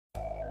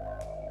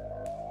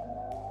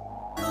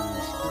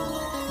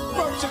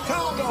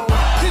Chicago.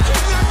 Did you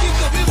not get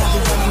the memo?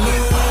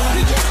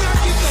 Did you not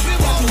get the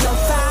memo? On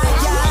fire,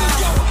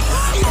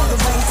 all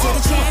the way to the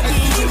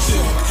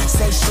championship.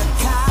 Say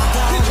Chicago.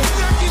 Did you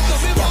not get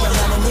the memo? That we're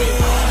running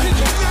with. Did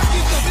you not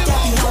get the memo? That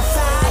we on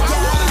fire,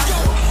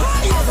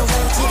 all the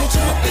way to the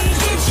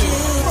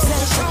championship.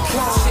 Say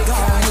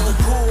Chicago. The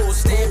pool,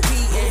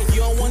 stampede. If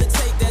you don't want to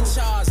take that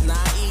charge,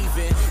 not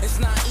even. It's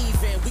not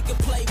even. We can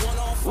play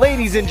one on.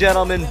 Ladies and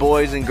gentlemen,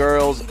 boys and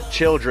girls,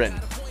 children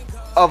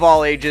of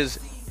all ages,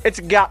 it's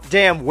a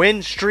goddamn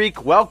win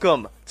streak.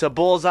 Welcome to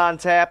Bulls on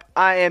Tap.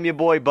 I am your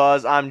boy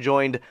Buzz. I'm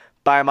joined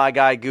by my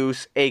guy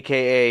Goose,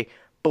 aka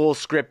Bull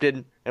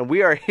Scripted, and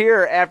we are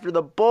here after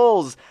the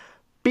Bulls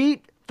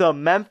beat the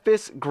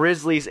Memphis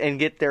Grizzlies and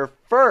get their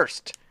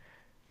first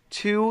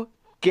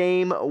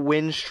 2-game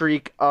win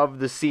streak of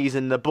the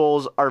season. The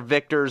Bulls are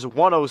victors,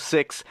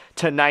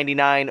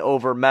 106-99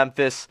 over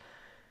Memphis,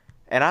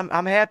 and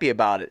I'm happy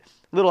about it.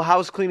 Little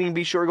house cleaning,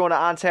 be sure to go to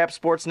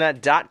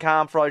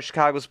ontapsportsnet.com for all your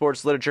Chicago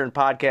sports literature and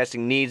podcasting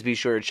needs. Be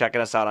sure to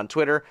checking us out on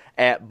Twitter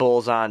at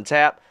Bulls on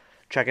Tap,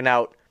 checking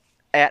out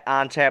at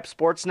OnTap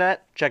Sportsnet,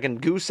 checking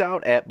Goose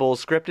out at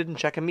Bulls Scripted, and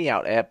checking me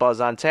out at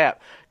Buzz on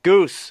Tap.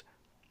 Goose,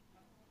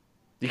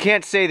 you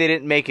can't say they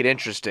didn't make it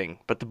interesting,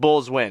 but the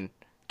Bulls win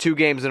 2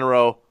 games in a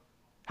row.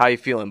 How you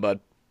feeling,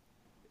 bud?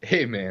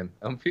 Hey, man,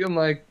 I'm feeling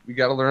like we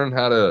got to learn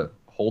how to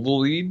hold the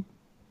lead,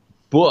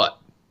 but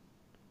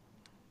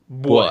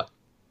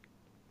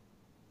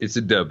it's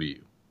a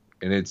W,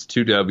 and it's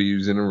 2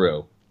 W's in a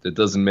row. That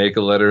doesn't make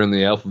a letter in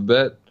the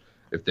alphabet.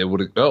 If they would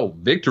have,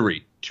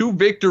 victory. 2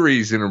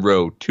 victories in a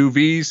row, 2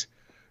 V's.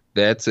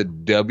 That's a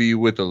W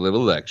with a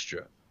little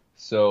extra.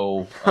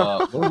 So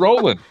we're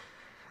rolling.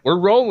 We're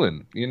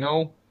rolling. You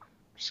know,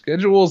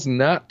 schedule's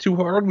not too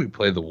hard. We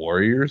play the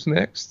Warriors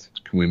next.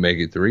 Can we make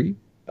it 3?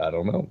 I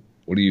don't know.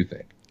 What do you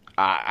think?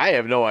 I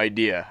have no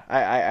idea.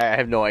 I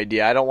have no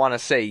idea. I don't want to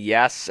say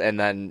yes and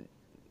then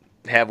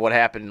have what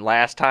happened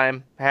last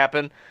time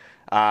happen.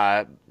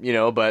 But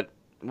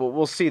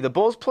we'll see. The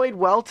Bulls played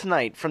well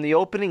tonight from the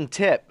opening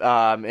tip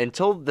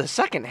until the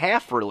second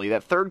half, really.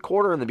 That third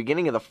quarter and the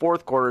beginning of the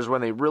fourth quarter is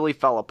when they really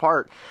fell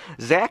apart.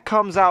 Zach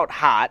comes out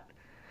hot,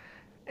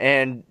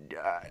 and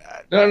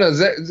No,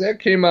 Zach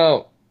came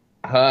out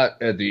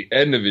hot at the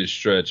end of his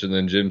stretch, and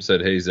then Jim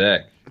said, "Hey,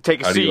 Zach,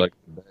 take a how seat." do you like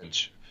the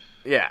bench?"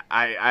 Yeah,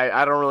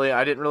 I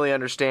didn't really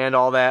understand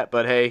all that,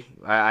 but hey,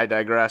 I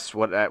digress.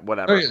 Whatever.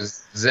 Oh, yeah.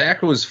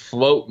 Zach was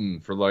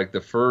floating for like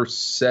the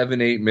first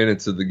 7-8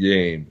 minutes of the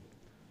game.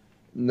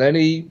 And then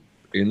he,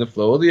 in the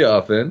flow of the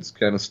offense,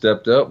 kind of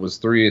stepped up, was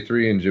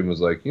 3-3, and Jim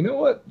was like, "You know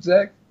what,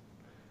 Zach?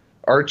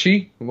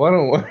 Archie, why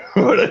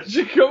don't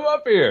you come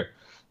up here?"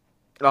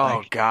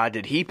 Oh, God,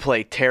 did he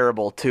play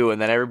terrible, too? And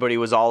then everybody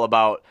was all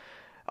about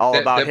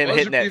him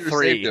hitting that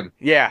 3.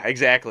 Yeah,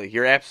 exactly.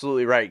 You're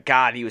absolutely right.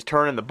 God, he was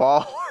turning the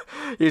ball.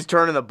 He was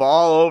turning the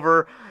ball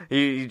over.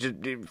 He just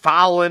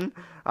fouling.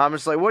 I'm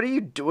just like, what are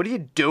you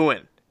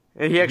doing?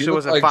 And he actually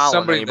wasn't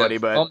fouling anybody,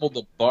 but fumbled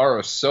the bar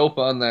of soap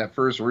on that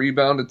first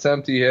rebound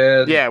attempt he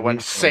had. Yeah,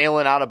 went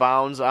sailing out of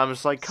bounds. I'm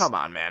just like, come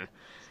on, man.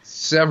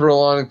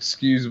 Several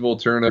unexcusable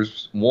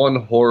turnovers, 1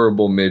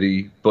 horrible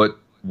midi, but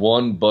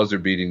 1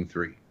 buzzer-beating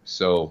 3.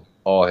 So,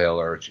 all hail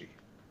Archie.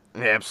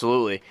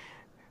 Absolutely.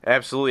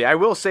 Absolutely. I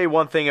will say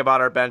one thing about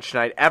our bench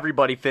tonight.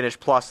 Everybody finished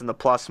plus in the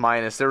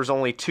plus-minus. There was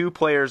only 2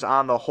 players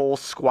on the whole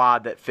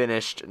squad that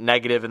finished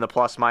negative in the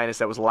plus-minus.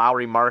 That was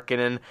Lauri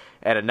Markkanen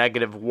at a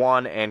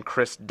 -1 and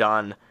Chris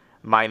Dunn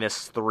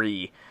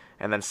 -3.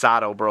 And then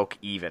Sato broke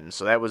even.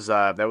 So that was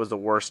the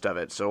worst of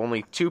it. So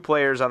only 2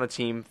 players on the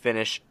team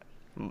finished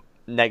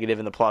negative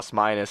in the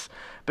plus-minus.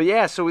 But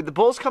yeah, so the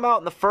Bulls come out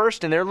in the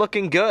first, and they're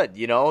looking good.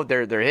 You know,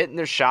 they're hitting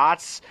their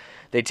shots.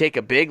 They take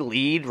a big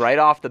lead right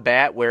off the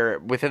bat where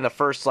within the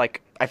first, I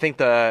think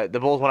the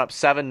Bulls went up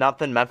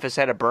 7-0. Memphis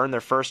had to burn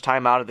their first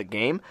time out of the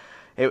game.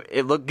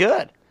 It looked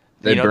good.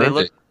 They burned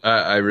it.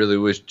 I really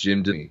wish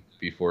Jim did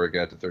before it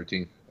got to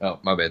 13. Oh,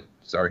 my bad.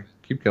 Sorry.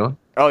 Keep going.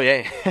 Oh,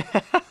 yeah.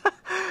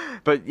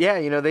 But,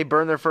 yeah, they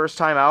burned their first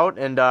time out.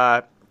 And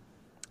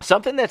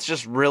something that's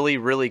just really,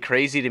 really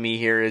crazy to me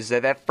here is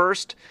that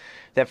first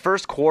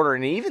quarter,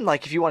 and even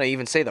if you want to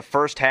even say the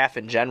first half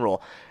in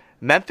general,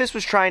 Memphis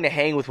was trying to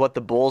hang with what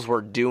the Bulls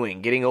were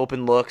doing, getting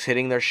open looks,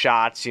 hitting their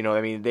shots.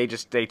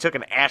 They took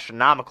an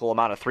astronomical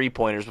amount of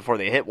three-pointers before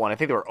they hit one. I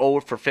think they were 0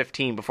 for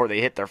 15 before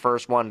they hit their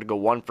first one to go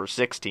 1 for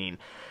 16.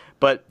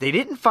 But they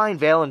didn't find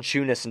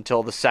Valanciunas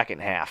until the second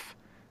half.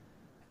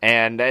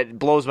 And that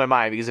blows my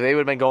mind because if they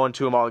would have been going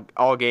to him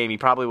all game, he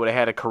probably would have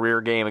had a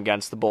career game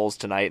against the Bulls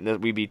tonight,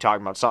 and we'd be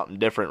talking about something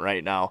different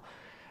right now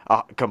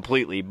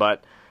completely.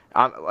 But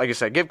like I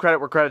said, give credit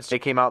where credit's due. They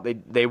came out,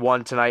 they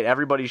won tonight.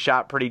 Everybody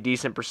shot pretty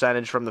decent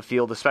percentage from the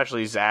field,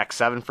 especially Zach,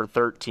 7 for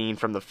 13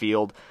 from the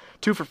field,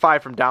 2 for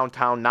 5 from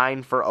downtown,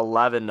 9 for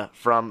 11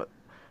 from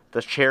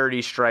the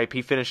charity stripe.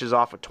 He finishes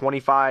off with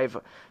 25,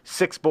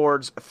 6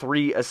 boards,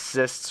 3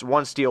 assists,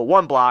 1 steal,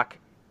 1 block,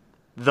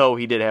 though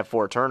he did have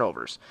 4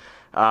 turnovers.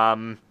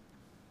 Yeah,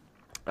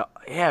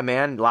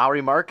 man,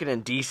 Lauri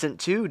Markkanen, decent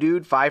too,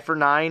 dude, 5 for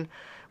 9.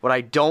 What I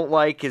don't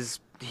like is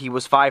he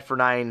was 5 for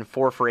 9,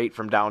 4 for 8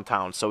 from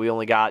downtown. So we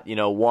only got,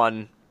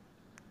 one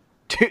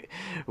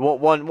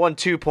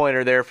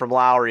 2-pointer there from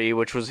Lowry,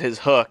 which was his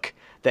hook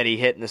that he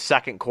hit in the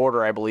second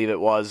quarter, I believe it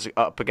was,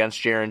 up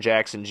against Jaren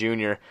Jackson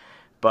Jr.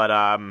 But,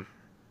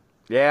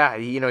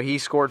 he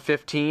scored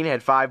 15,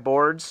 had 5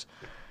 boards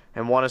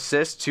and 1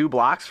 assist, 2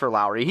 blocks for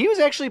Lowry. He was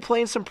actually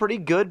playing some pretty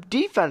good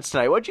defense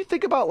tonight. What did you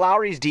think about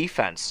Lowry's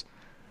defense?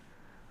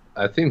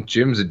 I think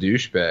Jim's a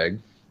douchebag.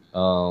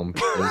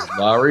 As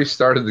Lowry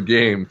started the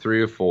game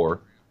 3 of 4.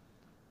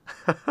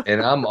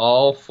 And I'm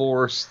all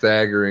for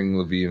staggering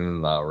Levine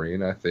and Lowry,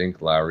 and I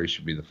think Lowry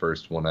should be the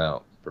first one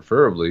out.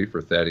 Preferably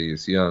for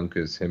Thaddeus Young,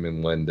 because him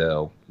and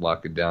Wendell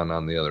lock it down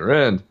on the other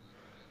end.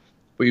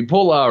 But you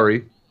pull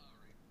Lowry,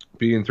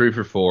 being 3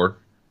 for 4,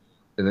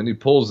 and then you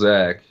pull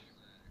Zach,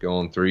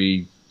 going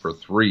 3 for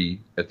 3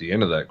 at the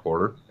end of that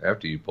quarter,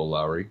 after you pull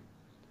Lowry.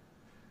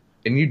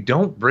 And you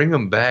don't bring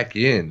him back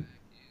in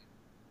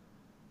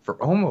for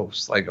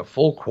almost like a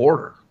full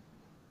quarter.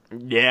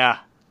 Yeah.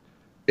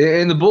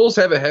 And the Bulls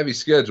have a heavy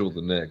schedule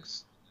the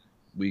next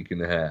week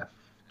and a half,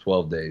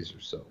 12 days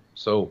or so.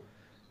 So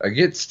I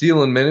get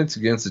stealing minutes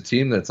against a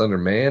team that's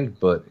undermanned,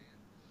 but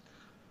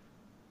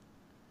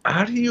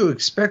how do you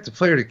expect a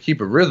player to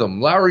keep a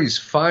rhythm? Lowry's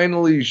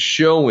finally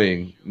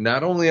showing,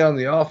 not only on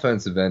the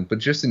offensive end, but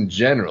just in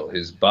general,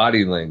 his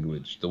body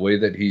language, the way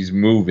that he's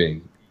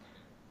moving.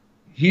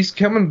 He's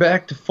coming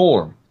back to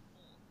form.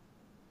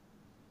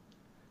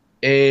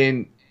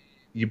 And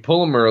you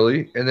pull him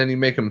early, and then you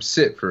make him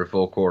sit for a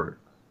full quarter.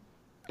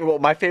 Well,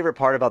 my favorite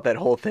part about that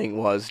whole thing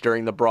was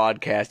during the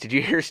broadcast, did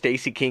you hear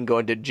Stacey King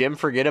going, did Jim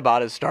forget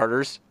about his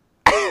starters?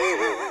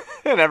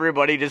 And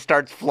everybody just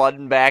starts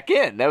flooding back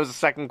in. That was the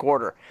second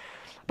quarter.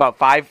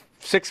 About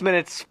 6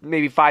 minutes,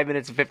 maybe 5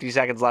 minutes and 50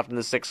 seconds left in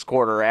the sixth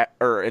quarter.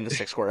 In the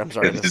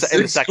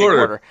second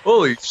quarter.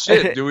 Holy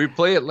shit, do we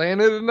play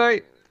Atlanta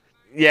tonight?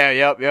 Yeah,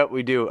 yep,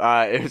 we do.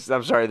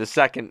 The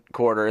second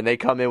quarter, and they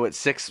come in with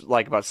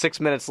about 6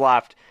 minutes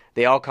left.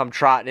 They all come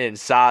trotting in.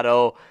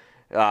 Sato,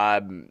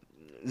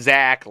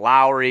 Zach,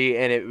 Lowry,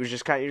 and it was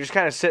just you're just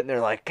kind of sitting there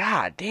like,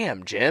 God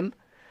damn, Jim,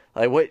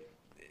 like what?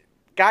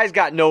 Guy's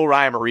got no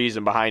rhyme or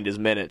reason behind his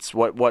minutes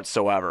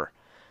whatsoever,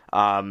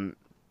 and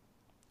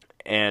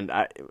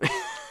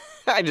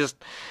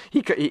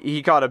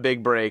he caught a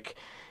big break.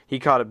 He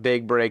caught a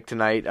big break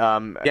tonight.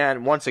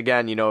 Once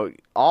again,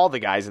 all the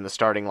guys in the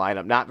starting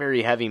lineup, not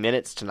very heavy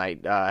minutes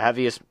tonight.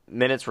 Heaviest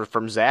minutes were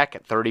from Zach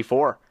at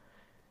 34.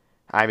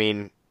 I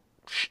mean,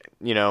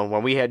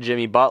 when we had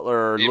Jimmy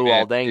Butler or Lou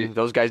Aldeng,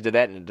 those guys did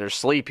that in their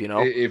sleep,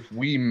 If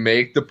we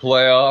make the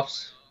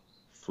playoffs,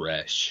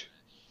 fresh.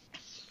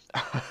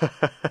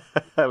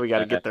 We got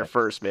to get there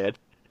first, man.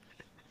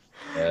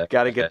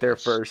 Got to get there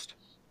first.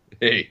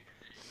 Hey,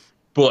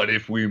 but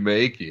if we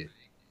make it,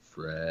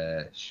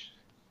 fresh.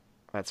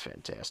 That's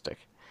fantastic.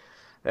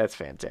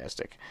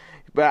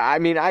 But, I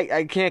mean,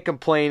 I can't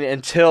complain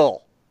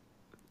until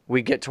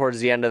we get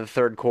towards the end of the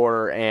third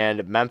quarter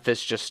and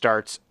Memphis just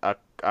starts a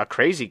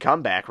crazy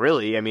comeback,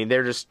 really. I mean,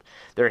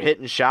 they're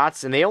hitting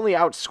shots, and they only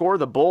outscore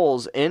the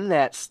Bulls in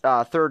that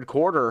third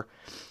quarter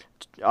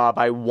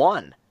by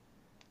 1.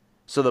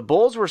 So the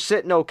Bulls were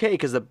sitting okay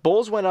because the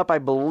Bulls went up, I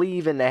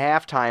believe, in the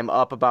halftime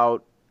up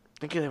about, I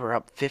think they were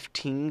up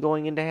 15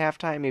 going into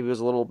halftime. Maybe it was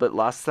a little bit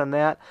less than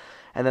that.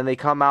 And then they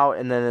come out,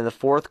 and then in the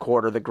fourth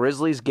quarter, the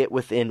Grizzlies get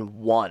within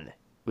 1. It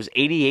was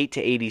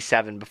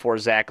 88-87 before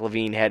Zach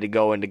LaVine had to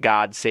go into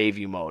God Save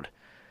You mode.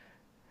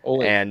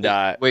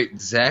 Wait,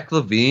 Zach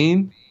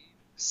LaVine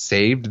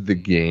saved the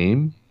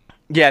game?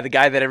 Yeah, the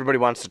guy that everybody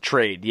wants to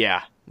trade.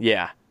 Yeah.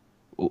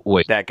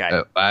 Wait, that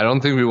guy. I don't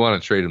think we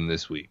want to trade him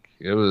this week.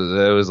 That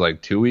was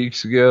like 2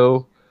 weeks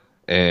ago,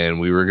 and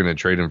we were going to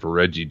trade him for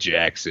Reggie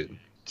Jackson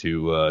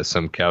to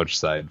some couch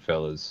side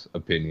fella's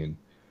opinion.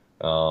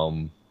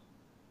 But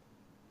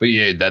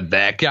yeah,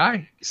 that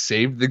guy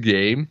saved the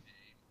game.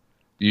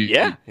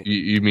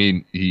 You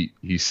mean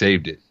he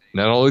saved it?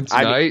 Not only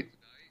tonight,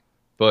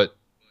 but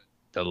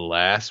the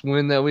last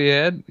win that we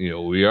had.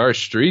 We are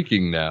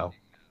streaking now.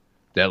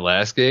 That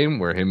last game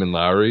where him and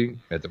Lowry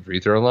at the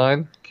free throw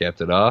line capped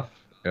it off.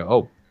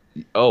 Oh,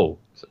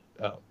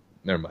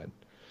 never mind.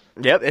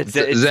 Yep, it's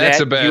that's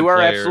a bad. You are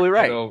player. absolutely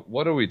right.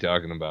 What are we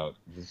talking about?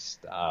 Just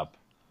stop.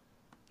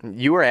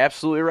 You are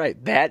absolutely right.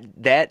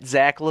 That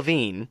Zach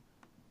LaVine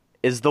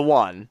is the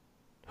one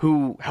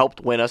who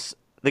helped win us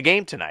the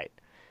game tonight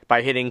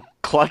by hitting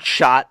clutch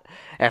shot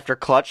after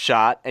clutch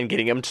shot and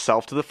getting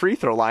himself to the free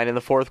throw line in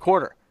the fourth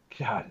quarter.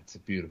 God, it's a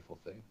beautiful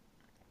thing.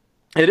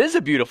 It is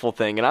a beautiful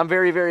thing, and I'm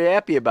very, very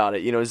happy about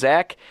it.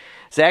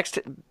 Zach's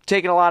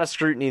taken a lot of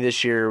scrutiny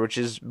this year, which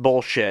is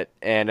bullshit,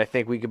 and I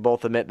think we could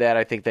both admit that.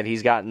 I think that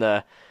he's gotten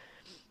a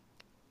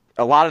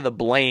lot of the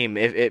blame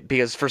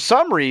because for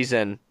some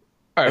reason,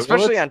 right,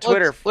 especially on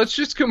Twitter. Let's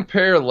just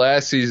compare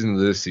last season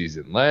to this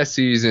season. Last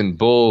season,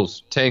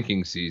 Bulls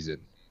tanking season.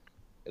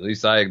 At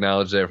least I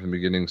acknowledged that from the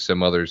beginning.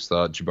 Some others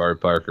thought Jabari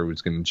Parker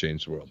was going to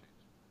change the world.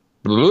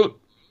 Bloop.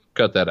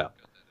 Cut that out.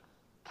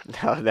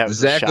 No, that was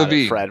Zach a shot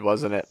LaVine, at Fred,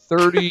 wasn't it?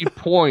 30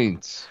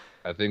 points,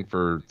 I think,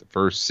 for the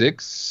first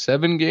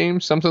 6-7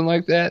 games, something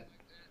like that.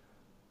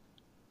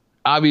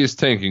 obvious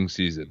tanking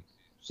season.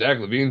 Zach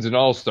LaVine's an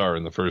all-star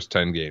in the first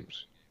 10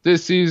 games.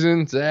 This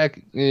season, Zach,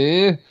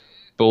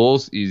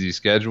 Bulls, easy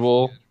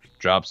schedule.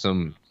 Drop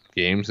some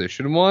games they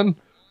should have won.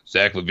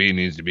 Zach LaVine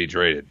needs to be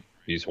traded.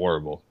 He's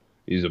horrible.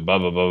 He's a blah,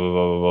 blah, blah, blah,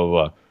 blah, blah,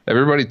 blah.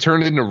 Everybody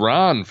turned into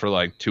Ron for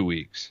like 2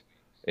 weeks.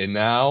 And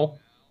now,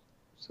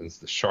 since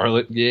the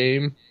Charlotte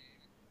game,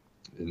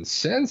 and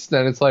since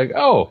then, it's like,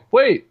 oh,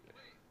 wait.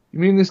 You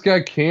mean this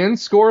guy can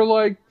score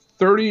like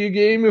 30 a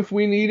game if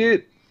we need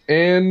it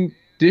and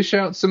dish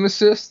out some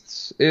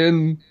assists?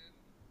 And,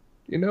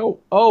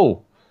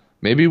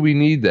 maybe we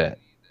need that.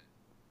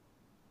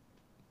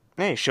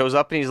 He shows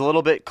up and he's a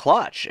little bit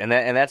clutch, and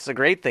that's the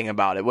great thing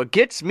about it. What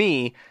gets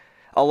me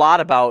a lot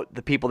about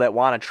the people that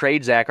want to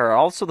trade Zach are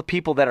also the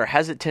people that are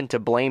hesitant to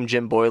blame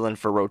Jim Boylen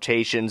for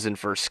rotations and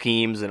for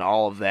schemes and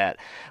all of that,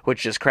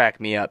 which just cracked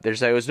me up. They're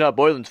saying it's not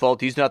Boylen's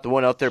fault. He's not the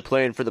one out there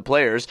playing for the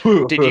players.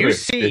 Did you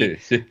see?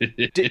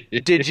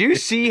 did you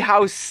see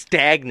how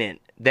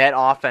stagnant that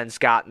offense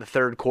got in the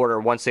third quarter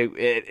towards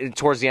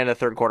the end of the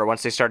third quarter,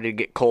 once they started to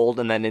get cold,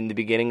 and then in the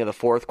beginning of the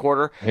fourth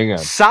quarter? Hang on.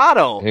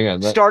 Sato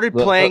started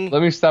playing.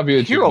 Let me stop you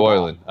at Jim hero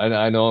Boylen. ball.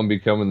 I know I'm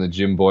becoming the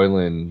Jim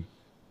Boylen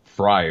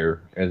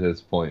friar at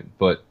this point,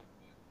 but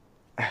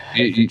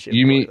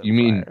you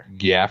mean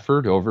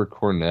Gafford over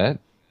Cornette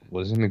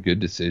wasn't a good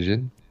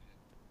decision?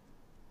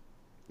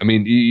 I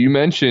mean, you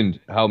mentioned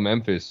how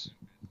Memphis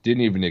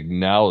didn't even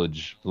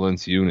acknowledge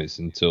Valanciunas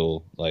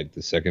until like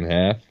the second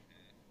half.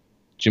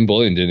 Jim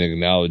Boylen didn't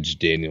acknowledge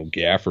Daniel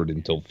Gafford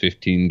until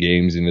 15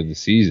 games into the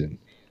season.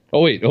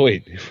 Oh, wait.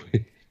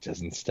 It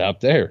doesn't stop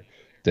there.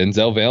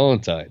 Denzel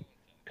Valentine,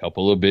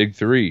 couple of big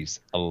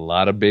threes, a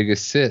lot of big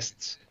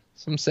assists,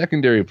 some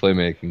secondary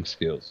playmaking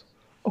skills.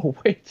 Oh,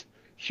 wait.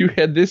 You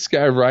had this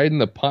guy riding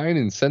the pine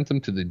and sent him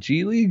to the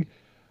G League?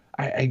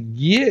 I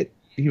get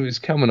he was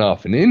coming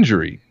off an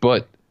injury,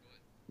 but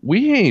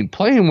we ain't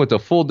playing with a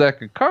full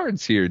deck of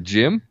cards here,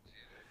 Jim.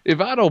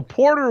 If Otto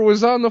Porter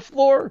was on the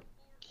floor,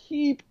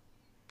 keep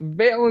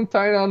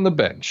Valentine on the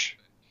bench.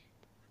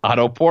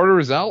 Otto Porter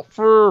is out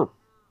for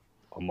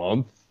a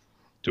month,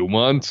 2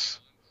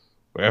 months,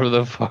 wherever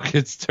the fuck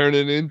it's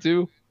turning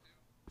into.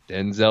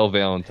 Denzel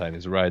Valentine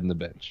is riding the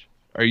bench.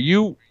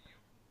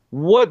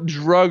 What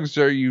drugs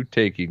are you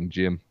taking,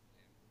 Jim?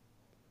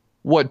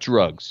 What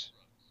drugs?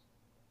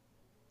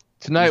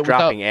 Tonight, He's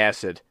dropping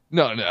acid.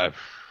 No.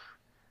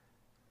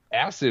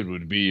 Acid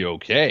would be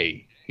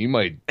okay. He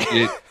might.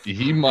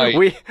 He might.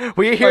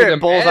 We here at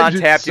Bulls on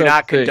Tap do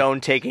not something. condone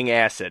taking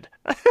acid.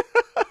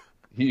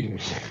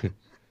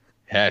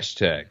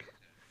 Hashtag.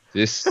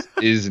 This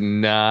is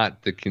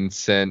not the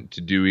consent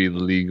to do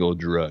illegal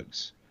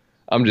drugs.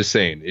 I'm just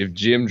saying, if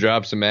Jim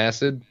drops some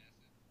acid,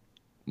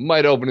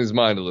 might open his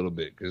mind a little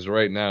bit, because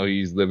right now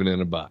he's living in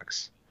a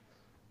box.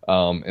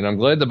 And I'm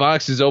glad the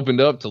box is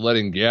opened up to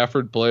letting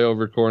Gafford play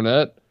over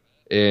Cornette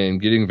and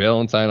getting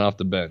Valentine off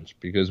the bench,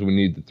 because we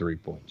need the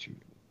 3-point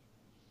shooting.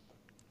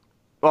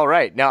 Well,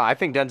 right. No, I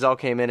think Denzel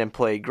came in and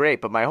played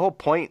great, but my whole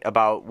point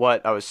about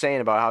what I was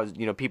saying about how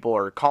people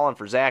are calling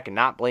for Zach and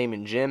not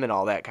blaming Jim and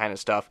all that kind of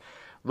stuff,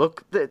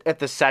 look at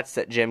the sets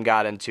that Jim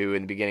got into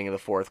in the beginning of the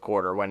fourth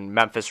quarter when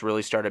Memphis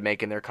really started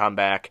making their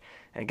comeback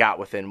and got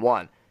within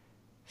one.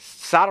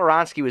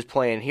 Satoransky was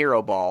playing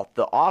hero ball.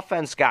 The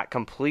offense got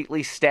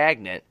completely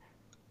stagnant,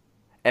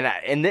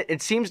 and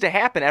it seems to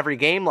happen every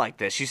game like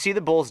this. You see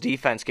the Bulls'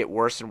 defense get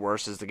worse and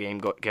worse as the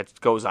game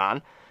goes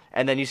on.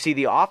 And then you see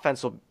the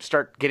offense will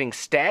start getting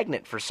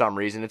stagnant for some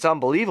reason. It's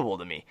unbelievable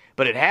to me,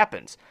 but it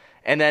happens.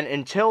 And then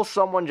until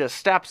someone just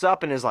steps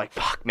up and is like,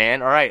 fuck,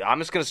 man, all right, I'm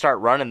just going to start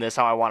running this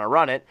how I want to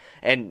run it.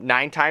 And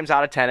 9 times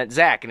out of 10, it's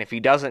Zach. And if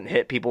he doesn't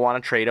hit, people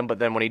want to trade him. But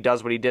then when he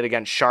does what he did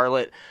against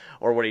Charlotte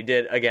or what he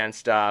did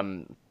against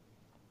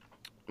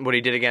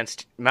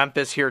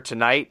Memphis here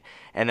tonight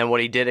and then what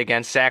he did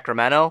against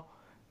Sacramento,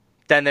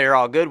 then they're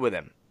all good with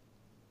him.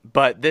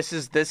 But this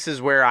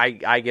is where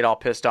I get all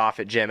pissed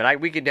off at Jim,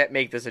 and we could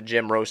make this a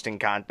Jim roasting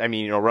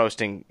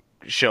roasting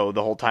show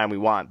the whole time we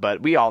want.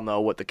 But we all know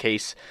what the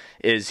case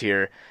is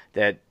here.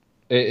 That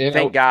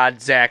thank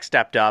God Zach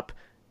stepped up,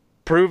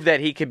 proved that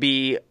he could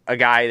be a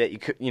guy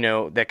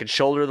that that could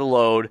shoulder the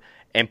load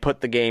and put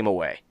the game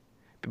away.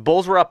 The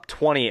Bulls were up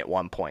 20 at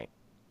one point.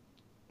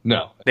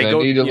 No, they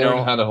need to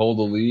learn how to hold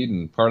the lead,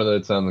 and part of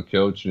that's on the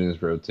coach and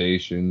his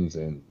rotations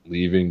and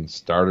leaving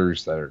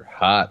starters that are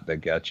hot that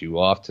got you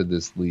off to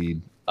this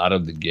lead out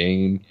of the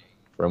game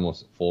for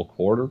almost a full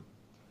quarter.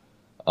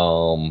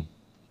 And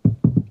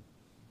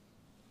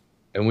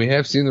we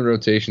have seen the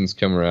rotations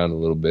come around a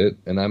little bit,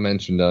 and I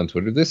mentioned on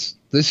Twitter, this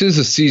is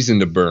a season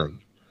to burn.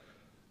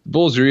 The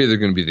Bulls are either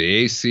going to be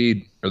the A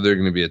seed or they're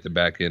going to be at the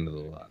back end of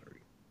the lottery.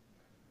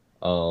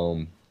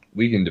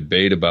 We can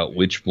debate about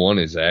which one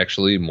is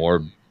actually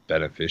more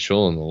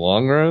beneficial in the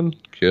long run,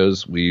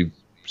 because we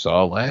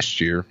saw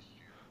last year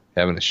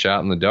having a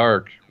shot in the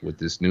dark with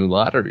this new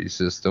lottery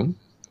system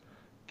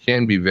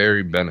can be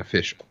very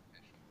beneficial.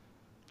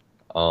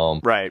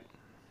 Right.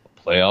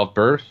 Playoff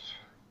berth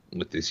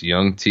with this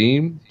young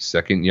team,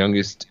 second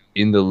youngest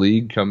in the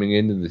league coming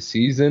into the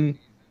season,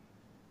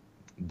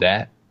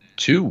 that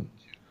too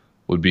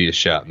would be a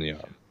shot in the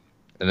arm.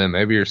 And then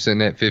maybe you're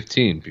sitting at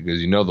 15 because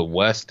you know the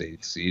West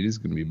 8th seed is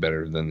going to be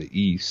better than the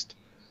East.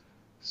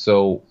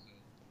 So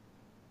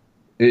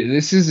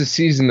this is a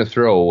season to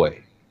throw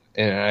away.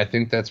 And I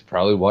think that's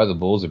probably why the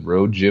Bulls have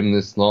rode Jim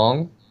this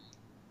long.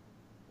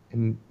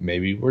 And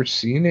maybe we're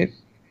seeing it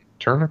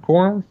turn a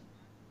corner.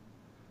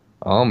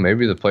 Oh,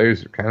 maybe the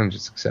players are kind of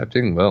just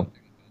accepting, well,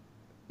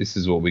 this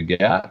is what we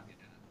got.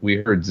 We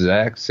heard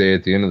Zach say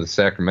at the end of the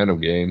Sacramento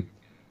game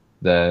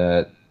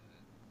that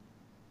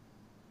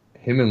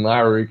him and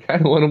Lowry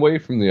kind of went away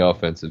from the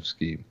offensive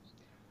scheme.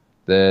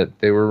 That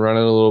they were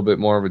running a little bit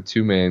more of a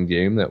two-man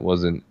game that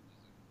wasn't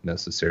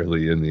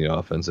necessarily in the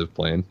offensive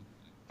plan.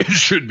 It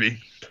should be.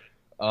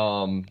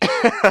 And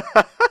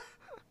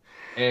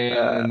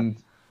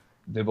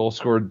they both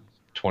scored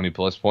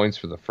 20-plus points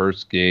for the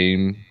first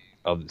game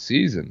of the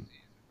season.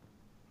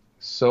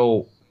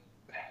 So,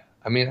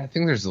 I mean, I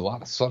think there's a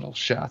lot of subtle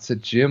shots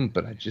at Jim,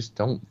 but I just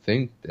don't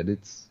think that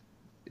it's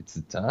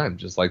the time.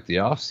 Just like the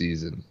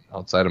offseason,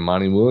 outside of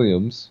Monty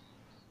Williams,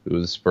 who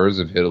the Spurs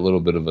have hit a little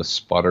bit of a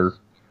sputter.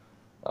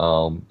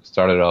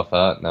 Started off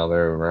hot, now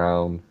they're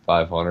around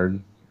 500,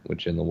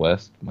 which in the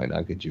West might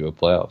not get you a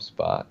playoff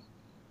spot.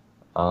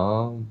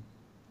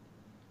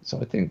 So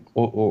I think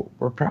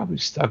we're probably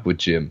stuck with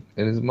Jim.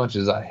 And as much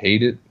as I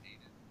hate it,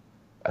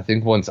 I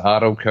think once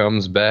Otto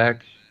comes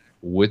back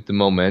with the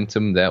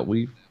momentum that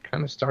we've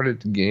kind of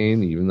started to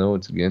gain, even though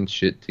it's against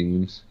shit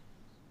teams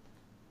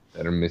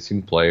that are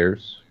missing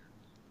players,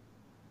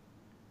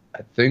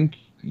 I think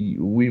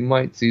we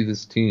might see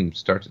this team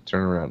start to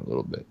turn around a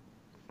little bit.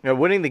 You know,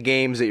 winning the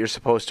games that you're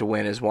supposed to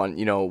win is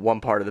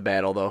one part of the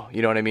battle, though.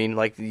 You know what I mean?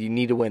 Like, you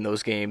need to win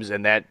those games,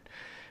 and that,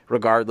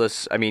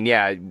 regardless, I mean,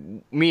 yeah,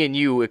 me and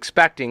you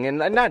expecting, and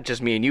not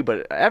just me and you,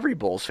 but every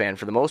Bulls fan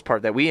for the most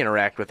part that we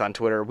interact with on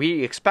Twitter,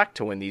 we expect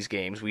to win these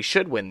games. We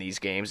should win these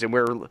games, and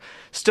we're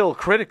still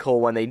critical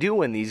when they do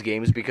win these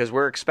games because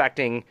we're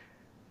expecting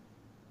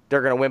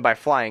they're going to win by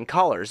flying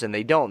colors, and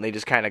they don't. They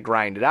just kind of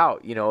grind it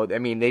out. You know, I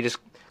mean, they just,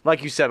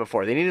 like you said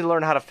before, they need to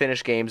learn how to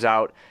finish games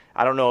out.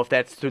 I don't know if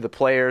that's through the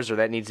players or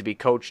that needs to be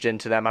coached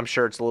into them. I'm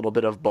sure it's a little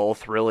bit of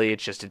both, really.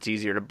 It's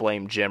easier to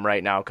blame Jim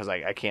right now because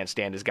I can't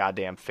stand his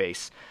goddamn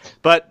face.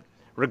 But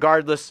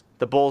regardless,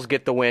 the Bulls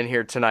get the win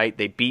here tonight.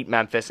 They beat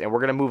Memphis, and we're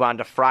going to move on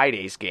to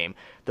Friday's game.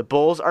 The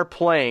Bulls are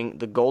playing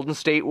the Golden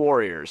State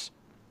Warriors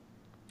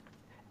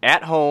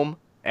at home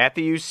at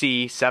the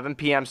UC, 7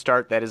 p.m.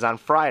 start. That is on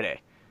Friday.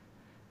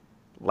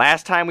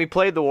 Last time we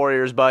played the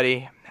Warriors,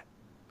 buddy,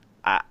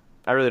 I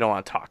really don't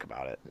want to talk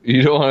about it.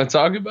 You don't want to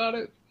talk about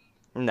it?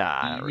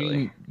 Nah, not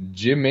really.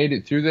 Jim made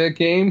it through that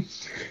game?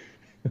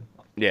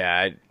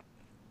 Yeah,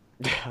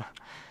 we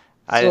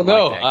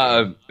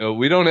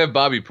don't have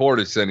Bobby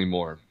Portis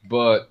anymore.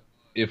 But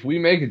if we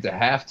make it to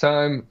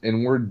halftime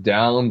and we're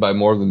down by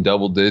more than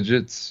double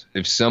digits,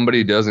 if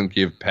somebody doesn't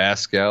give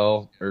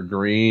Pascal or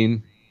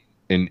Green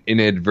an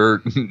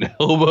inadvertent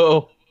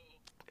elbow,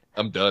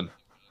 I'm done.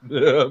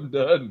 I'm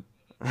done.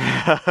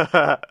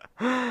 I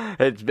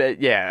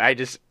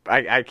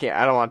can't.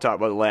 I don't want to talk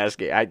about the last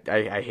game.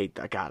 I hate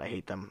that. God, I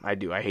hate them. I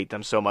do. I hate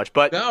them so much.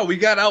 But no, we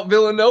got out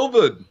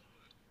Villanova.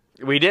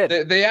 We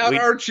did. They out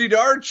Archied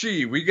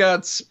Archie. We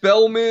got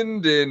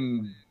Spellman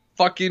and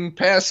fucking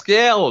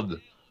Pascal.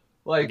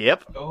 Like,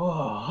 yep.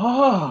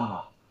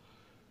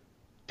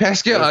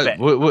 Pascal.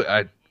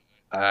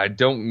 I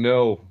don't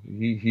know.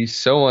 He's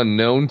so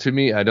unknown to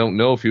me. I don't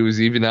know if he was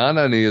even on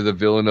any of the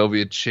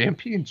Villanova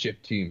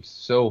championship teams.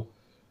 So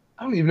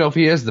I don't even know if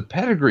he has the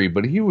pedigree,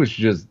 but he was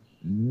just,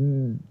 I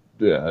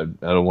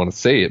don't want to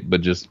say it,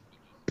 but just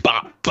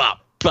bop, bop,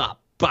 bop,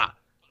 bop.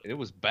 It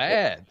was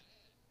bad.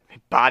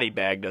 He body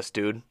bagged us,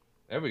 dude.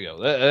 There we go.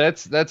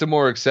 That's a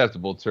more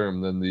acceptable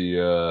term than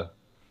the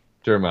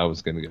term I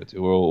was going to go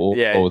to. We'll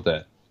go with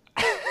that.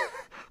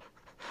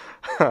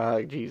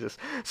 Jesus.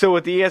 So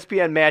with the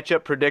ESPN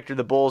matchup predictor,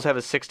 the Bulls have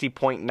a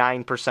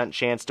 60.9%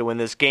 chance to win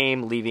this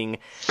game, leaving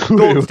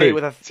Golden State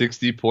with a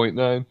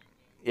 60.9?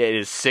 It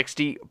is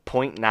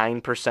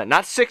 60.9%.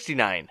 Not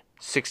 69.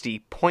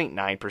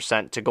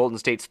 60.9% to Golden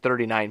State's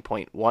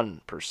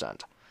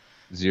 39.1%.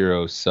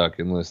 Zeros suck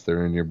unless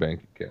they're in your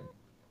bank account.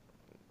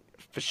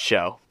 For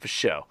show.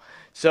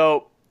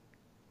 So,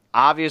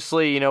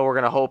 obviously, we're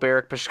going to hope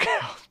Eric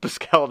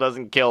Pascal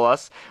doesn't kill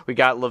us. We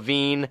got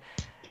Levine.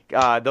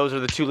 Those are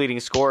the two leading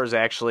scorers,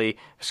 actually.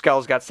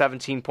 Pascal's got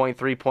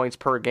 17.3 points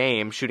per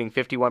game, shooting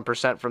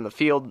 51% from the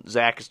field.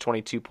 Zach is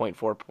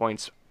 22.4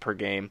 points per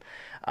game.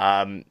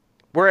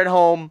 We're at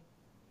home.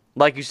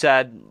 Like you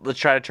said, let's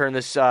try to turn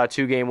this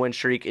 2-game win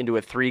streak into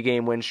a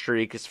 3-game win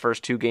streak. It's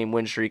first 2-game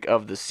win streak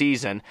of the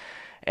season.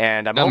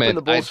 And I'm hoping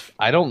the Bulls...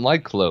 I don't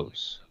like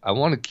close. I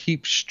want to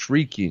keep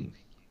streaking.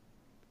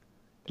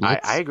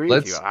 I agree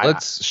with you.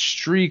 Let's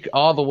streak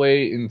all the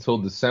way until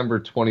December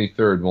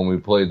 23rd when we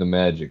play the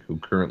Magic, who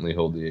currently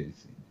hold the AC.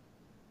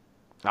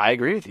 I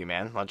agree with you,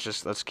 man.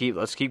 Let's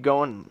keep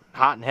going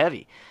hot and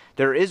heavy.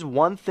 There is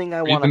one thing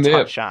I want to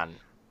touch on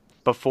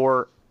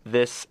before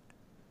this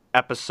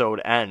episode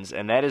ends,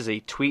 and that is a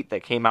tweet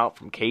that came out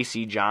from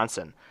Casey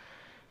Johnson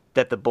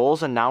that the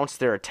Bulls announced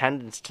their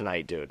attendance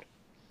tonight, dude.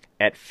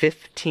 at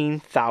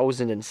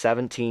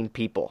 15,017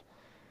 people.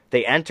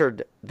 They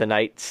entered the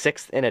night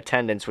 6th in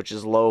attendance, which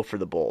is low for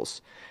the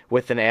Bulls,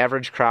 with an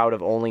average crowd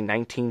of only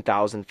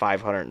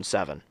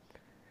 19,507.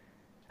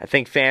 I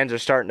think fans are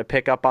starting to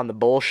pick up on the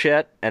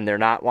bullshit, and they're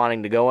not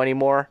wanting to go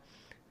anymore.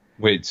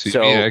 Wait, so you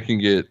mean I can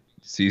get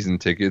season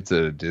tickets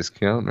at a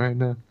discount right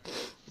now?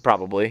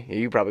 Probably.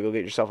 You probably go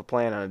get yourself a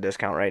plan on a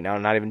discount right now.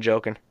 I'm not even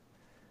joking.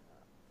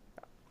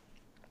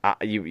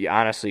 You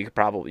honestly, you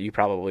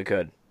probably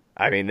could.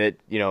 I mean, that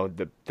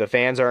the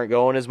fans aren't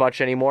going as much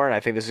anymore, and I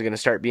think this is going to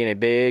start being a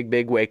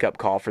big wake up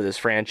call for this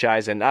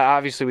franchise. And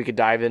obviously, we could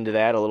dive into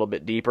that a little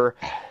bit deeper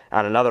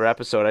on another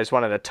episode. I just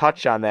wanted to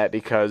touch on that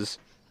because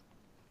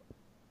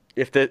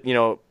if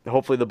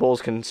hopefully the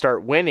Bulls can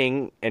start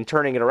winning and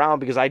turning it around,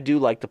 because I do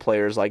like the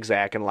players like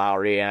Zach and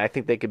Lowry, and I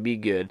think they could be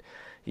good.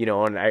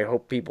 And I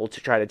hope people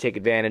to try to take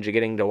advantage of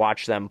getting to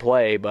watch them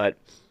play. But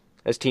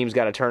this team's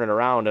got to turn it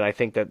around, and I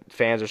think that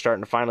fans are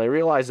starting to finally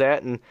realize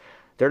that, and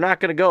they're not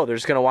going to go. They're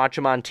just going to watch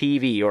them on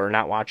TV or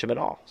not watch them at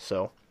all.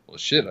 So, well,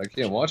 shit, I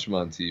can't watch them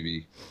on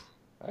TV.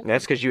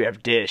 That's because you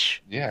have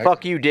Dish. Yeah.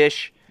 Fuck you,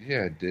 Dish.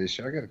 Yeah, Dish.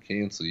 I got to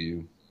cancel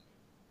you.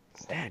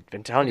 I've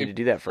been telling you to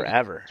do that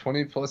forever.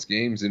 20-plus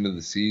games into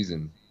the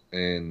season,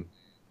 and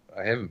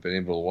I haven't been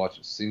able to watch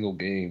a single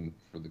game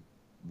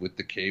with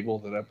the cable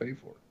that I pay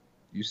for.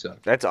 You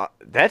suck.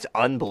 That's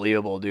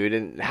unbelievable, dude.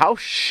 And how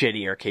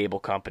shitty are cable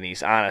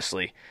companies,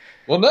 honestly?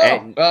 Well, no.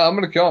 I'm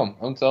going to call them.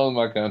 I'm telling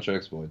my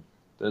contract's void.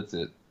 That's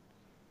it.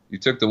 You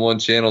took the one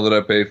channel that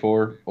I pay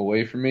for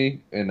away from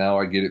me, and now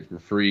I get it for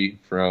free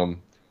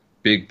from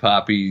Big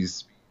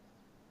Poppy's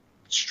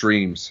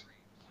streams.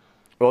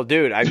 Well,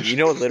 dude,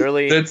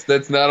 literally...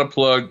 That's not a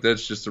plug.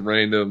 That's just a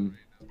random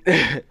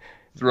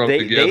thrown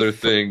together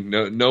thing.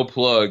 No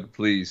plug,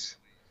 please.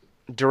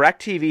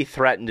 DirecTV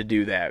threatened to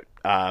do that.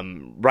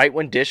 Right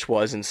when Dish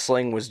was, and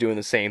Sling was doing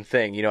the same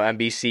thing.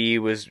 NBC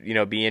was,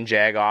 being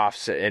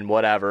jagoffs and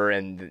whatever,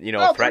 and,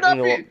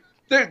 threatening...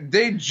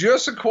 They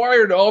just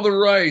acquired all the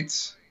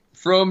rights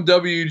from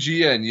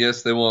WGN.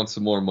 Yes, they want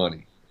some more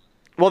money.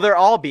 Well, they're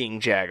all being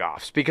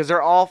jagoffs because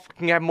they're all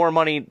fucking have more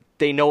money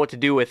they know what to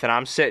do with, and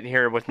I'm sitting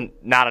here with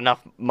not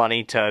enough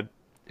money to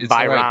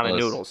buy ramen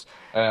noodles.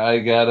 I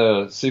got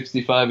a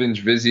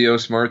 65-inch Vizio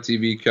Smart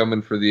TV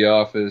coming for the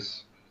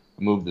office.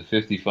 I moved the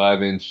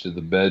 55-inch to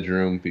the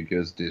bedroom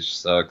because Dish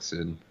sucks,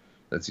 and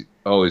that's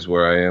always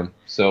where I am.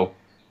 So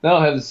now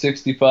I have the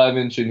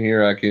 65-inch in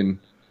here. I can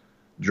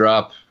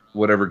drop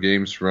whatever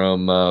games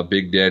from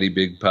Big Daddy,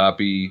 Big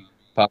Poppy,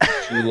 Papa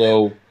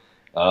Chulo,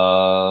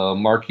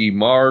 Marky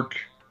Mark,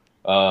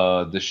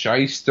 The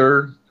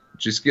Shyster.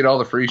 Just get all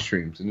the free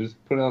streams and just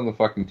put it on the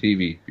fucking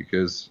TV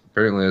because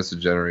apparently that's the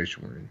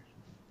generation we're in.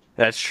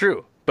 That's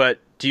true. But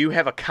do you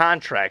have a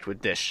contract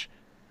with Dish?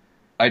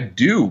 I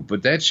do,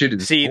 but that shit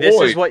is void. This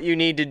is what you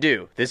need to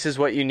do. This is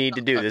what you need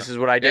to do. This is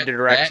what I did to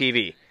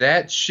DirecTV.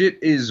 That shit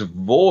is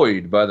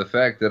void by the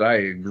fact that I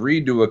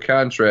agreed to a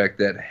contract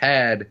that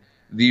had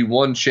the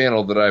one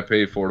channel that I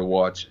pay for to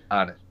watch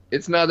on it.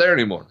 It's not there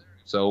anymore.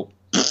 So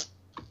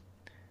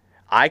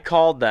I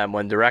called them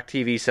when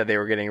DirecTV said they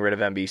were getting rid of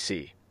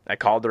NBC. I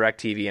called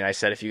DirecTV and I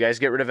said, if you guys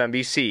get rid of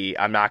NBC,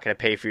 I'm not going to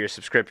pay for your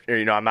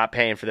subscription. I'm not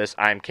paying for this.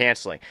 I'm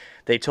canceling.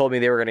 They told me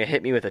they were going to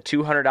hit me with a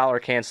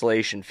 $200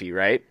 cancellation fee,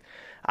 right?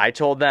 I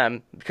told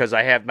them, because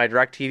my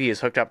DirecTV is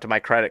hooked up to my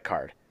credit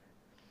card.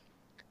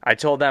 I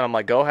told them, I'm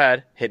like, go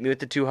ahead, hit me with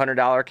the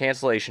 $200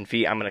 cancellation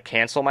fee. I'm going to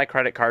cancel my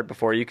credit card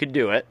before you could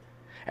do it.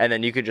 And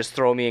then you could just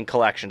throw me in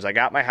collections. I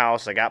got my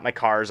house. I got my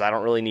cars. I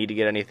don't really need to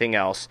get anything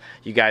else.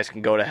 You guys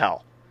can go to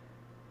hell.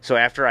 So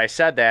after I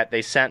said that,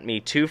 they sent me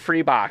 2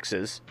 free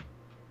boxes.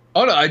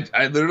 Oh, no,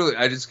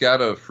 I just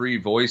got a free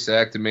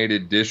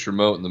voice-activated Dish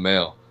remote in the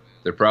mail.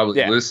 They're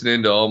probably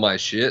listening to all my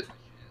shit,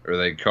 or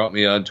they caught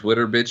me on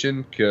Twitter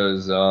bitching,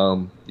 because,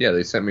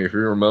 they sent me a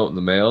free remote in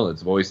the mail.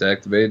 It's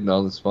voice-activated and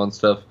all this fun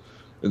stuff,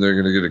 and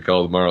they're going to get a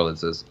call tomorrow that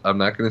says, I'm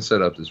not going to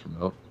set up this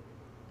remote.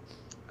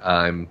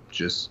 I'm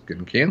just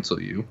going to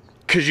cancel you.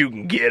 Because you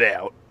can get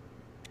out.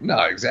 No,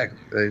 exactly.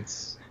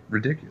 It's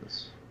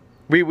ridiculous.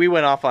 We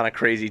went off on a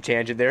crazy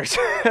tangent there.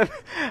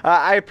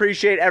 I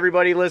appreciate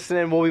everybody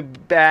listening. We'll be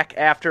back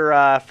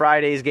after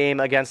Friday's game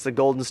against the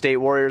Golden State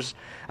Warriors.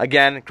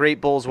 Again,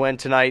 great Bulls win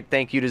tonight.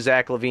 Thank you to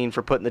Zach LaVine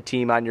for putting the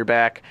team on your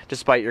back,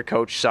 despite your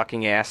coach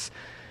sucking ass.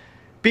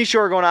 Be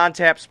sure to go on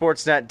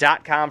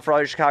OnTapSportsNet.com for all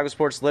your Chicago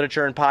sports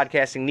literature and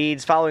podcasting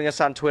needs. Following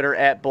us on Twitter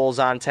at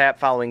BullsOnTap.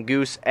 Following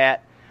Goose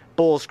at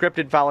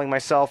BullsScripted. Following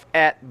myself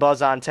at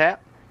BuzzOnTap.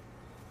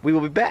 We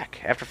will be back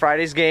after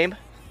Friday's game.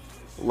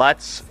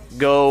 Let's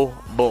go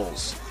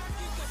Bulls.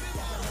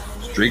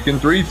 Streaking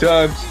 3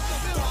 times.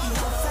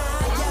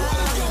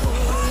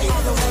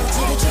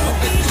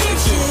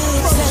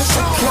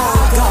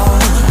 Chicago.